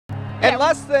And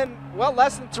less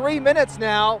than 3 minutes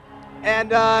now.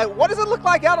 And what does it look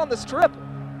like out on the strip?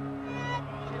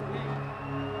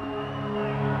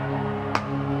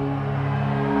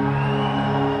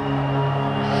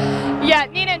 Yeah,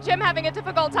 Nina and Jim having a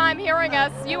difficult time hearing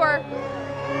us. You are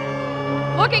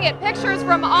looking at pictures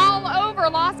from all over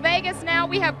Las Vegas now.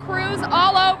 We have crews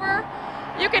all over.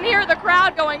 You can hear the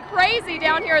crowd going crazy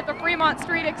down here at the Fremont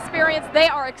Street Experience. They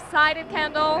are excited,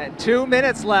 Kendall. And 2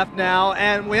 minutes left now,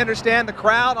 and we understand the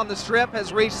crowd on the strip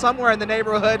has reached somewhere in the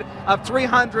neighborhood of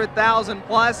 300,000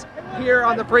 plus. Here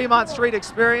on the Fremont Street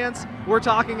Experience, we're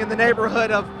talking in the neighborhood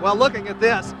of, well, looking at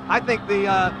this, I think the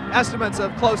estimates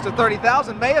of close to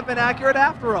 30,000 may have been accurate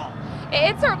after all.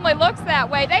 It certainly looks that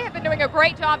way. They have been doing a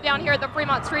great job down here at the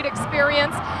Fremont Street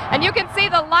Experience. And you can see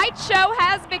the light show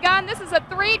has begun. This is a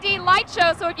 3D light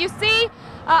show. So if you see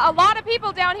a lot of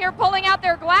people down here pulling out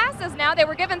their glasses now, they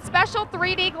were given special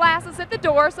 3D glasses at the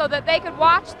door so that they could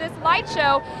watch this light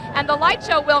show. And the light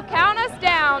show will count us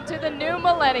down to the new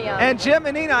millennium. And Jim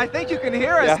and Nina, I think you can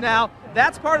hear us now.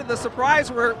 That's part of the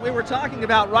surprise we were talking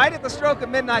about. Right at the stroke of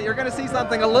midnight, you're going to see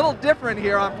something a little different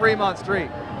here on Fremont Street.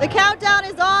 The countdown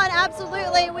is on,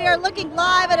 absolutely. We are looking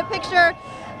live at a picture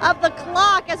of the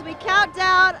clock as we count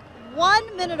down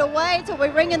 1 minute away until we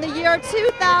ring in the year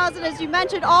 2000. As you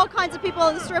mentioned, all kinds of people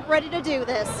on the strip ready to do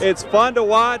this. It's fun to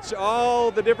watch all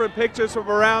the different pictures from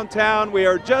around town. We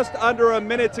are just under a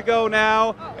minute to go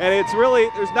now, and it's really,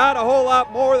 there's not a whole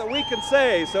lot more that we can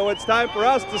say, so it's time for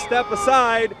us to step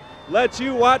aside, let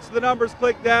you watch the numbers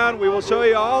click down. We will show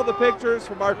you all the pictures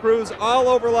from our crews all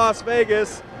over Las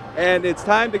Vegas, and it's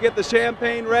time to get the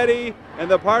champagne ready and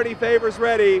the party favors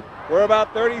ready. We're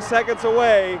about 30 seconds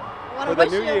away for the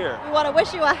new year. We want to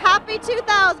wish you a happy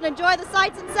 2000. Enjoy the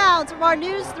sights and sounds from our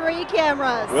News 3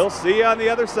 cameras. We'll see you on the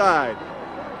other side.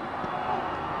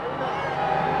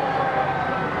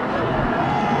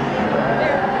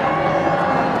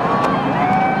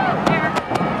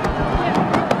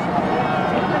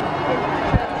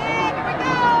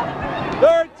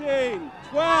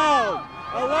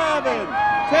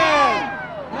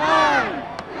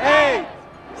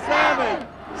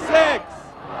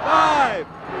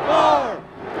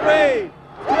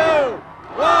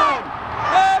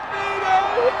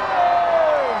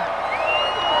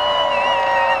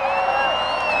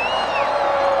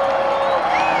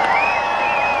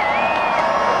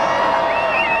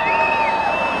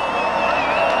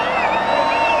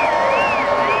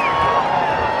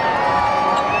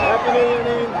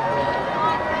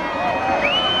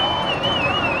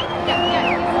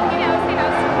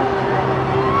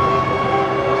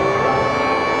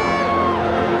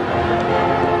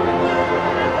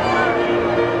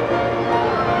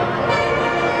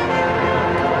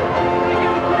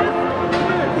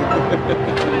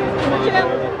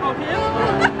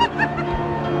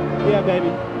 Yeah, baby.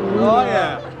 Oh,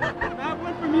 yeah. That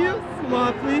one from you?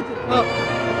 Small, please. Oh.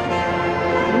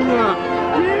 Yeah,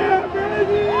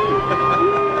 baby.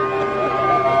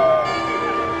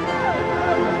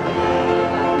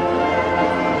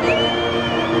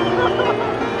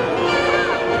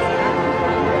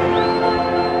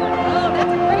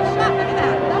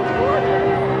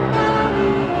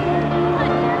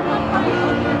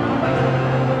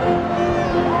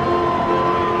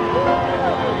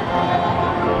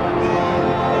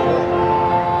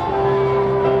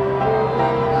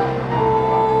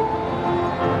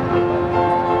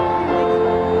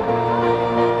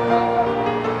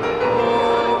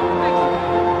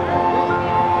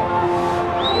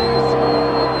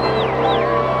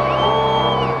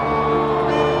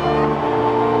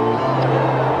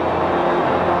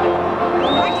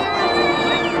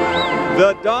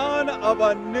 The dawn of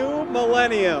a new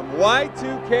millennium.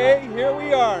 Y2K, here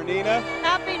we are, Nina.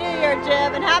 Happy New Year,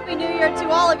 Jim, and Happy New Year to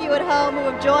all of you at home who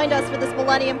have joined us for this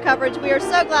Millennium coverage. We are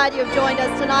so glad you have joined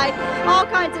us tonight. All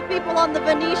kinds of people on the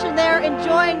Venetian there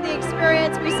enjoying the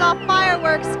experience. We saw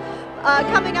fireworks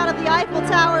coming out of the Eiffel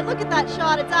Tower. Look at that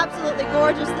shot. It's absolutely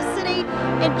gorgeous. The city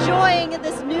enjoying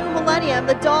this new millennium,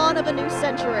 the dawn of a new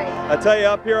century. I tell you,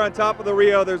 up here on top of the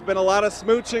Rio, there's been a lot of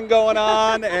smooching going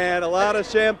on and a lot of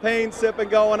champagne sipping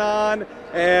going on.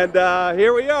 And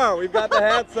here we are. We've got the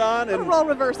hats on. And a role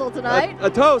reversal tonight. A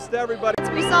toast to everybody.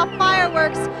 We saw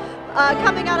fireworks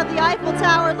coming out of the Eiffel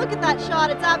Tower. Look at that shot.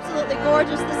 It's absolutely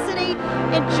gorgeous. The city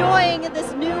enjoying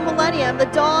this new millennium, the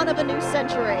dawn of a new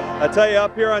century. I tell you,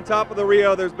 up here on top of the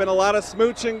Rio, there's been a lot of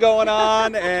smooching going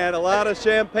on and a lot of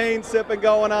champagne sipping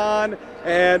going on.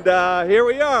 And here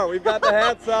we are. We've got the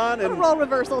hats on. And a role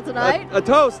reversal tonight. A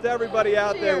toast to everybody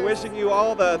out Cheers. there, wishing you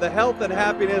all the health and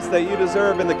happiness that you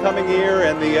deserve in the coming year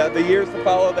and the years to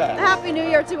follow that. Happy New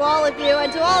Year to all of you,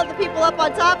 and to all of the people up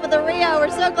on top of the Rio. We're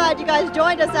so glad you guys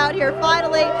joined us out here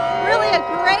finally. Really a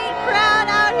great crowd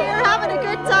out here, having a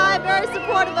good time, very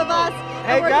supportive of us.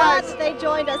 Hey, and we're guys. glad that they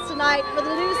joined us tonight for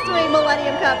the News 3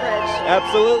 Millennium coverage.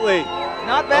 Absolutely.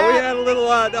 Not We bad. had a little,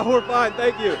 no, we're fine,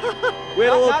 thank you. We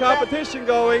had a little Not bad. competition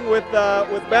going with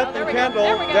Beth there and we go. Kendall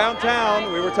There we go. downtown. That's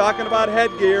right. We were talking about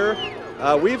headgear.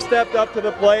 We've stepped up to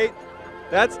the plate.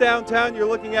 That's downtown you're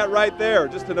looking at right there.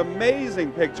 Just an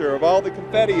amazing picture of all the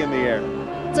confetti in the air.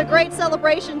 It's a great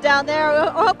celebration down there. We're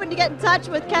hoping to get in touch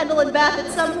with Kendall and Beth at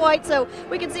some point so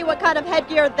we can see what kind of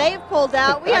headgear they've pulled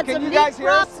out. We had Can some you neat guys hear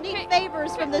us? props, neat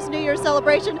favors from this New Year's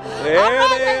celebration. There All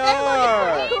right, they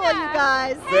are. look cool, you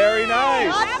guys. Very nice.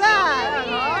 Not bad.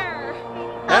 Here.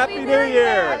 Happy New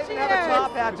Year. I didn't have a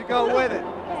top hat to go with it.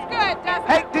 Good, Dustin.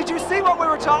 Hey, did you see what we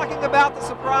were talking about, the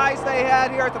surprise they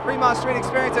had here at the Fremont Street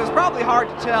Experience? It was probably hard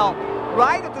to tell.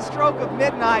 Right at the stroke of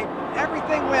midnight,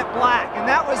 everything went black, and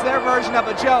that was their version of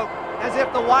a joke, as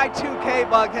if the Y2K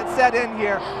bug had set in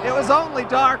here. It was only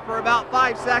dark for about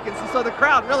 5 seconds, and so the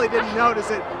crowd really didn't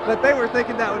notice it, but they were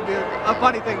thinking that would be a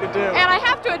funny thing to do. And I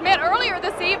have to admit, earlier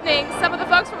this evening, some of the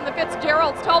folks from the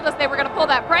Fitzgeralds told us they were going to pull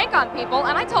that prank on people,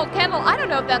 and I told Kendall, I don't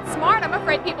know if that's smart. I'm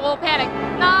afraid people will panic.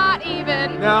 Not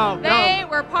even. No, They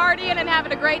were partying and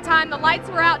having a great time. The lights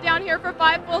were out down here for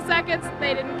 5 full seconds.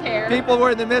 They didn't care. People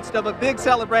were in the midst of a big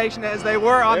celebration as they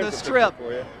were on There's the a strip. picture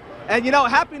for you. And you know,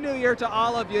 Happy New Year to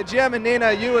all of you, Jim and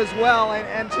Nina, you as well,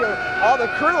 and to all the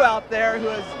crew out there who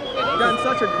has done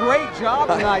such a great job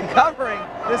tonight covering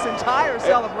this entire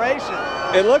celebration.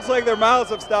 It looks like their mouths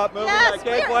have stopped moving. I Yes,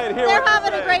 can't quite hear they're what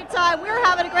having they're a saying. great time. We're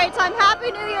having a great time.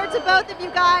 Happy New Year to both of you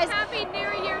guys. Happy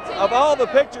New Year to you. Of all the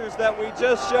too. pictures that we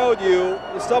just showed you,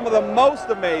 some of the most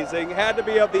amazing had to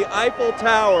be of the Eiffel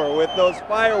Tower with those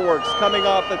fireworks coming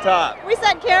off the top. We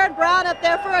sent Karen Brown up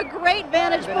there for a great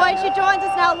vantage point. She joins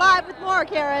us now live with more,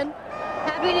 Karen.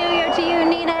 Happy New Year to you,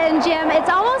 Nina and Jim. It's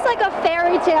almost like a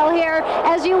fairy tale here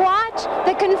as you watch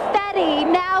the confetti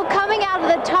now coming out of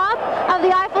the top of the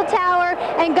Eiffel Tower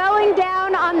and going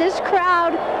down on this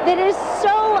crowd that is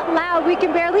so loud we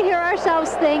can barely hear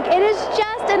ourselves think. It is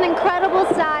just an incredible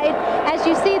sight as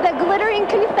you see the glittering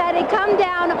confetti come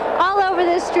down all over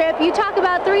this strip. You talk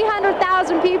about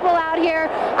 300,000 people out here.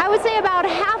 I would say about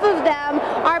half of them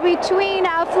are between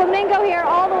Flamingo here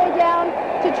all the way down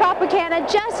to Tropicana.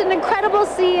 Just an incredible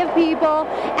sea of people.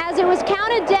 As it was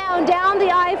counted down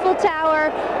the Eiffel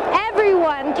Tower,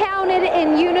 everyone counted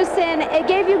in unison. It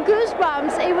gave you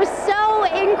goosebumps. It was so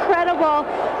incredible.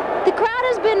 The crowd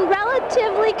has been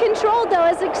relatively controlled though.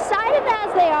 As excited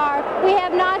as they are, we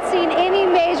have not seen any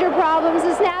major problems.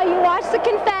 As now you watch the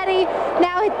confetti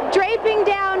now draping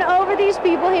down over these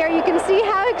people here. You can see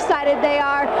how excited they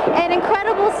are. An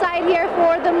incredible sight here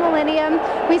for the Millennium.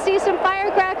 We see some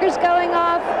firecrackers going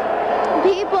off.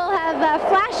 People have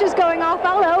flashes going off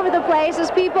all over the place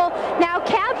as people now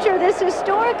capture this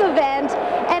historic event.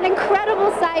 An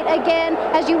incredible sight again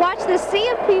as you watch this sea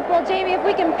of people. Jamie, if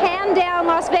we can pan down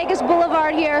Las Vegas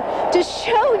Boulevard here to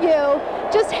show you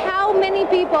just how many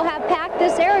people have packed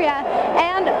this area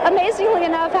and amazingly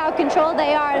enough how controlled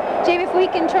they are. Jamie, if we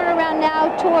can turn around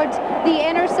now towards the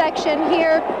intersection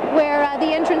here where the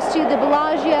entrance to the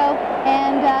Bellagio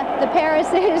and the Paris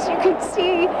is, you can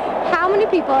see how many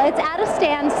people. It's at a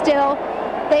standstill.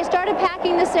 They started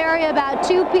packing this area about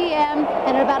 2 p.m.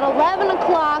 and at about 11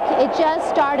 o'clock it just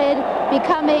started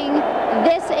becoming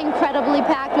this incredibly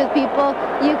packed with people.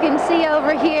 You can see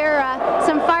over here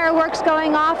some fireworks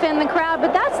going off in the crowd,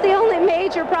 but that's the only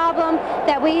major problem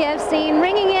that we have seen.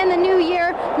 Ringing in the new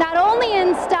year, not only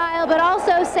in style but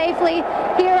also safely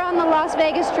here on the Las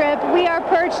Vegas Strip. We are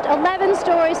perched 11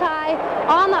 stories high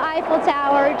on the Eiffel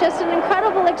Tower. Just an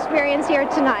incredible experience here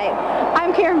tonight.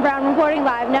 I'm Karen Brown reporting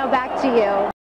live. Now back to you.